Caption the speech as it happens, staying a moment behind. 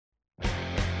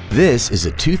This is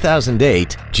a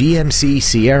 2008 GMC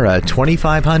Sierra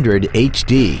 2500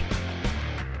 HD.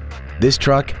 This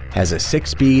truck has a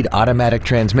 6-speed automatic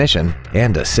transmission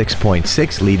and a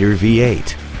 6.6-liter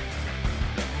V8.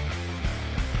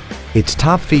 Its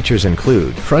top features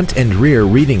include front and rear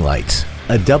reading lights,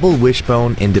 a double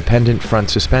wishbone independent front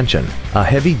suspension, a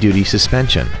heavy-duty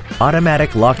suspension,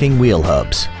 automatic locking wheel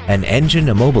hubs, an engine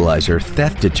immobilizer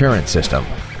theft deterrent system,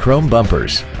 chrome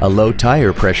bumpers, a low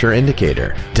tire pressure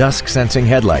indicator, dusk-sensing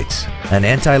headlights, an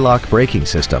anti-lock braking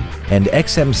system, and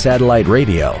XM satellite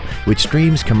radio, which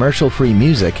streams commercial-free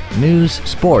music, news,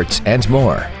 sports, and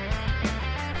more.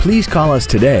 Please call us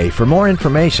today for more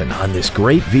information on this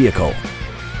great vehicle.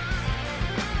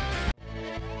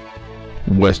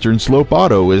 Western Slope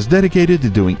Auto is dedicated to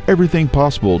doing everything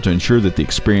possible to ensure that the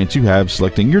experience you have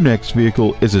selecting your next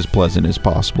vehicle is as pleasant as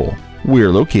possible. We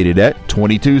are located at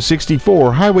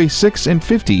 2264 Highway 6 and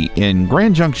 50 in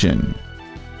Grand Junction.